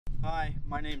Hi,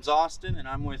 my name's Austin and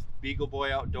I'm with Beagle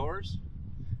Boy Outdoors.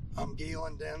 I'm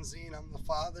Galen Denzine, I'm the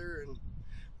father, and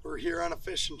we're here on a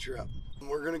fishing trip.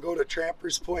 We're going to go to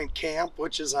Trappers Point Camp,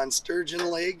 which is on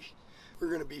Sturgeon Lake. We're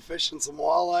going to be fishing some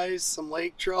walleyes, some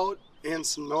lake trout, and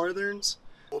some northerns.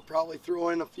 We'll probably throw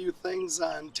in a few things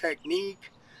on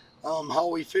technique, how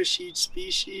we fish each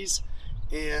species,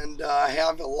 and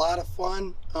have a lot of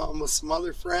fun with some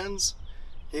other friends,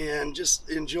 and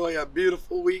just enjoy a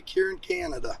beautiful week here in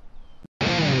Canada.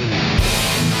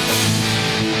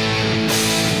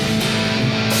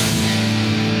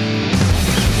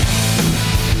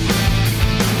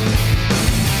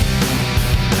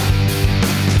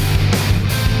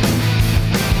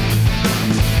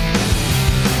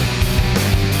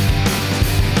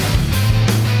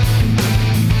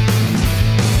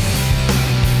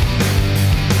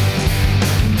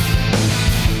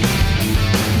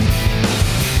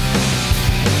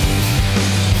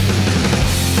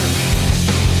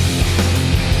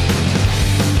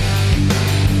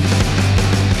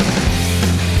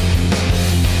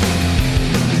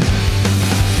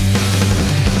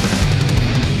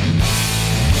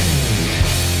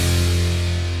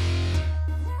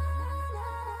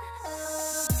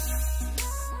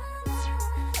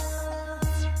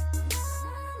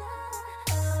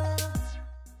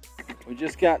 We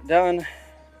just got done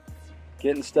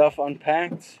getting stuff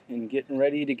unpacked and getting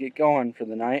ready to get going for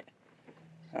the night.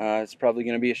 It's probably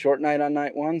going to be a short night on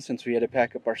night one since we had to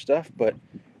pack up our stuff, but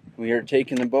we are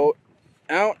taking the boat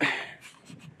out.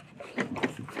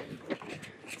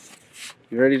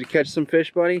 You ready to catch some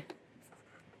fish, buddy?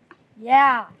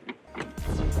 Yeah.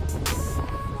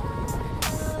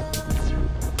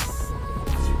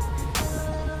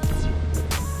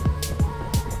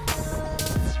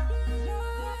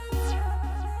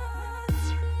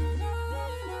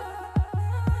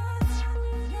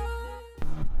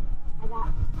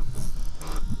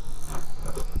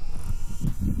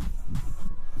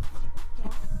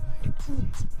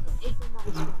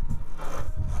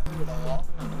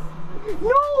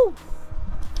 No!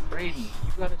 Brady,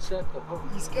 you gotta set the hook.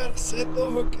 He's got to set the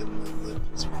hook and the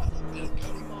spot up and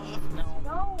cut him off.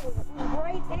 No, it was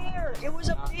right there. It was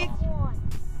a big one.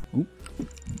 Oop,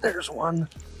 there's one.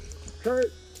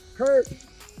 Kurt!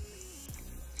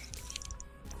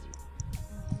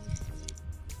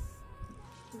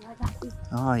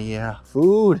 Oh yeah,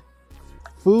 food.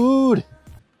 You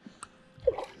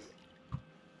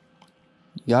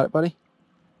got it, buddy?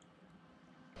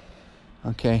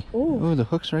 Okay. Ooh, the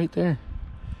hook's right there.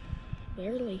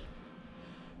 Barely.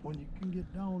 When you can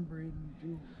get down, Braden,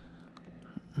 do.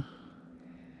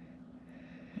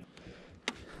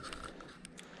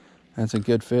 That's a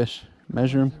good fish.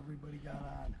 Measure him. Everybody got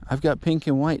on. I've got pink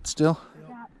and white still.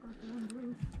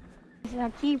 Is that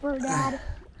a keeper, Dad?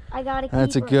 I got a keeper.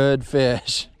 That's a good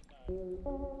fish.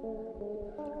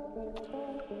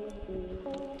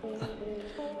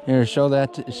 Here, show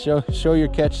that. Show your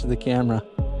catch to the camera.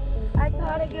 I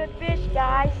caught a good fish,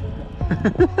 guys.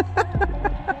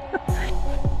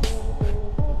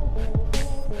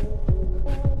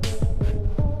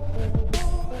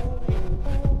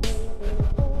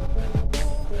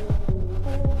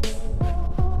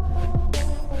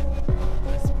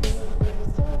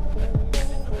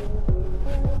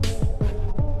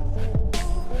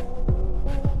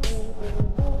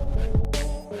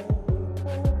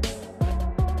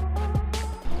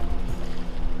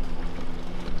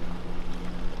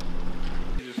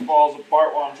 Falls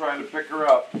apart while I'm trying to pick her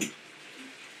up.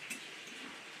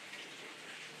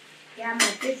 Yeah, my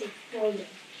fish exploded.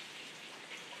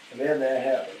 I've had that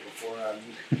happen before on.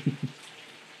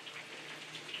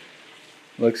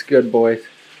 Looks good, boys.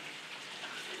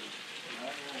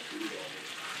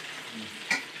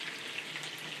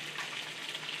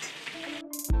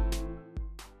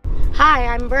 Hi,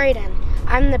 I'm Braden.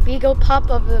 I'm the Beagle pup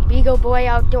of the Beagle Boy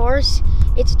Outdoors.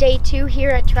 It's day 2 here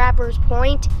at Trappers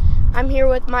Point. I'm here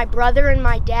with my brother and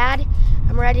my dad.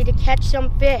 I'm ready to catch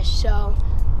some fish, so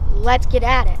let's get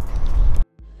at it.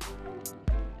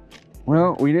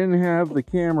 Well, we didn't have the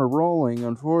camera rolling,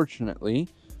 unfortunately,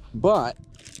 but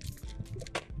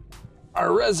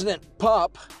our resident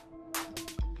pup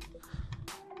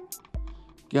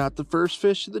got the first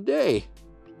fish of the day.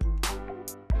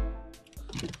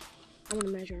 I'm gonna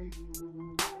measure him.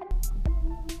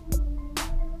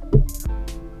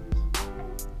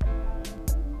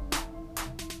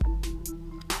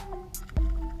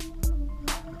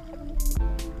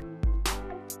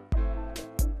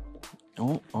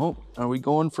 Oh, are we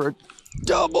going for a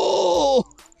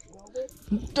double?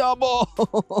 Double!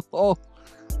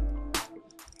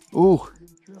 Ooh.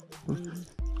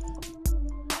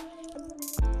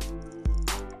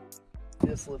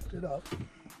 just lift it up.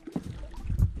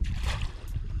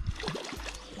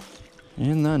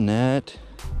 In the net.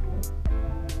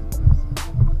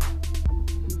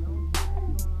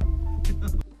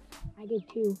 I did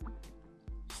too.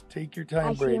 Just take your time,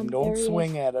 I see Braden. him. Don't There he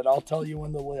swing at it. I'll tell you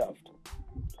when to lift.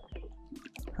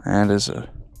 That is a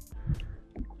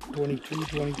 23,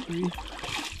 23.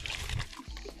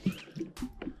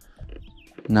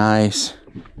 nice.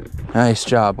 Nice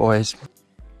job, boys.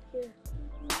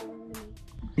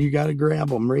 You got to grab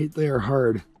them right there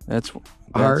hard. That's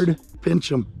Hard. Pinch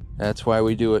them. That's why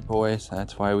we do it, boys.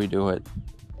 That's why we do it.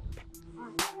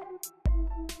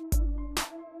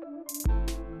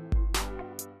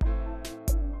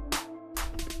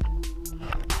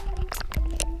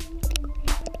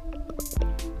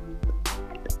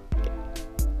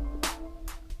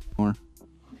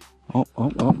 Oh,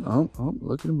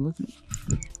 look at him, look at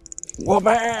him. Whoa,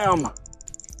 bam!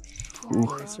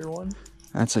 Nicer one.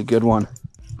 That's a good one.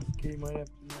 Okay, you might have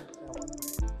to mark that one.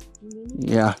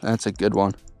 Yeah, that's a good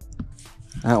one.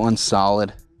 That one's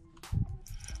solid.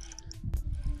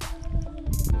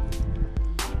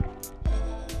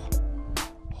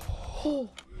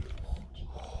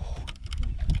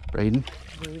 Braden?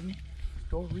 Braden,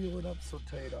 don't reel it up so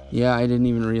tight on. Yeah, I didn't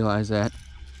even realize that.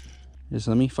 Just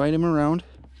let me fight him around.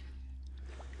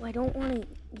 Well, I don't want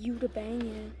you to bang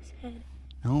his head.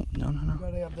 No. You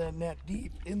gotta have that net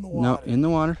deep in the water. No, in the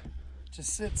water.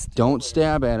 Just sit still. Don't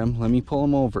stab at him. Let me pull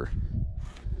him over.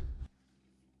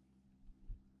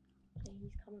 Okay,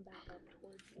 he's coming back up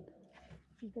towards me.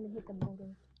 He's gonna hit the motor.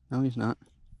 No, he's not.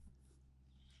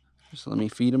 Just let me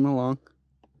feed him along.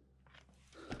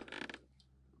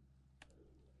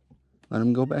 Let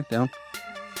him go back down.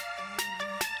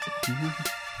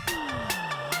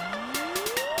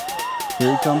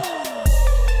 Here he comes.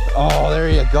 Oh, there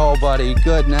you go, buddy.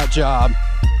 Good net job.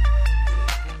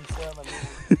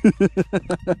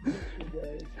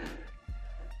 27.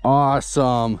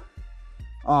 Awesome.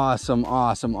 Awesome,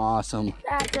 awesome, awesome.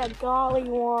 That's a golly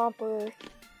whopper.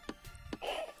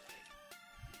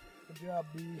 Good job,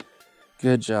 B.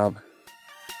 Good job.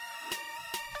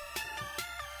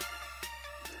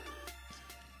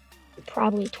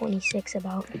 Probably 26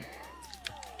 about.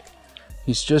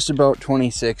 He's just about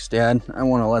 26, Dad. I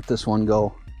want to let this one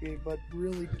go. Okay, but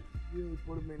really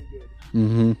put him in good.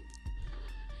 Mm-hmm.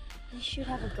 You should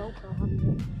have a GoPro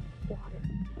on the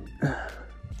water.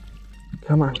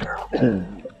 Come on, girl.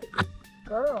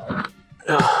 Girl.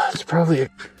 It's probably a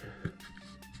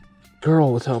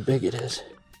girl with how big it is.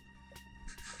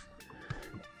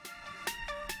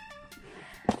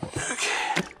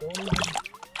 Okay.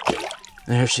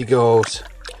 There she goes.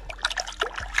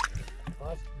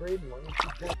 Braden, why don't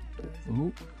you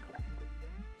Ooh.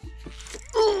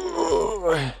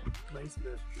 nice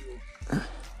fish, too. Take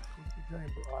your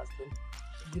time, Austin.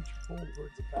 Get your pole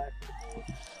towards the back of the boat.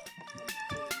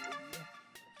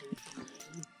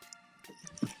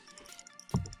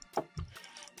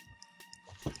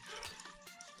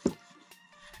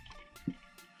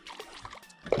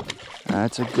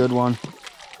 That's a good one.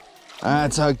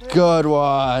 That's a good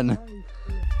one.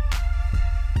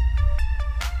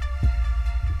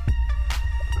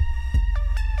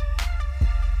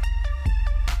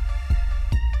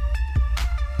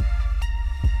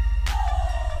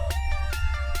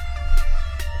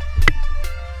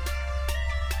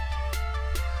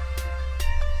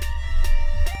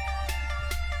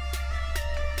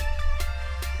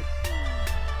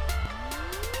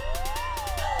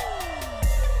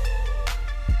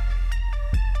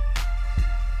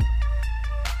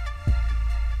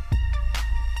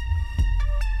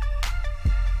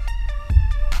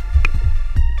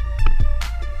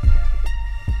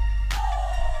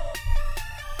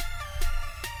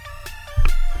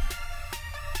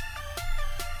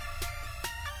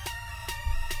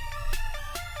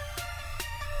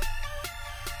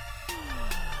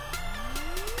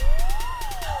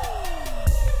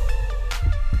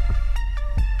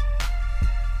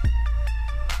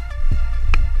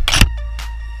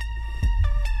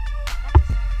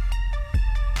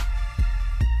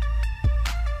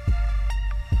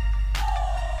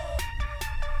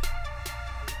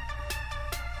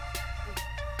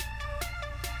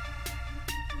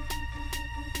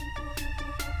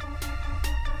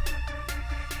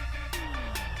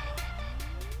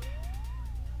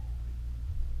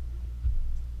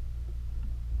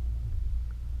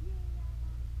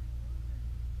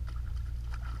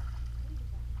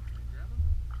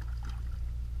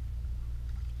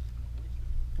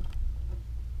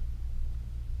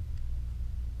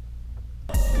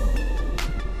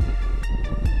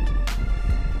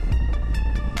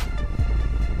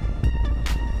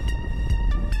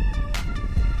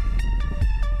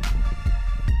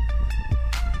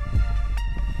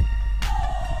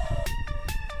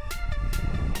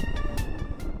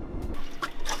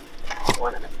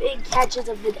 one of the big catches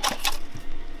of the day.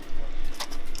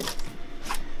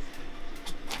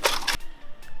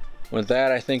 With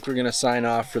that, I think we're gonna sign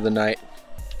off for the night.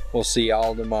 We'll see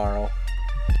y'all tomorrow.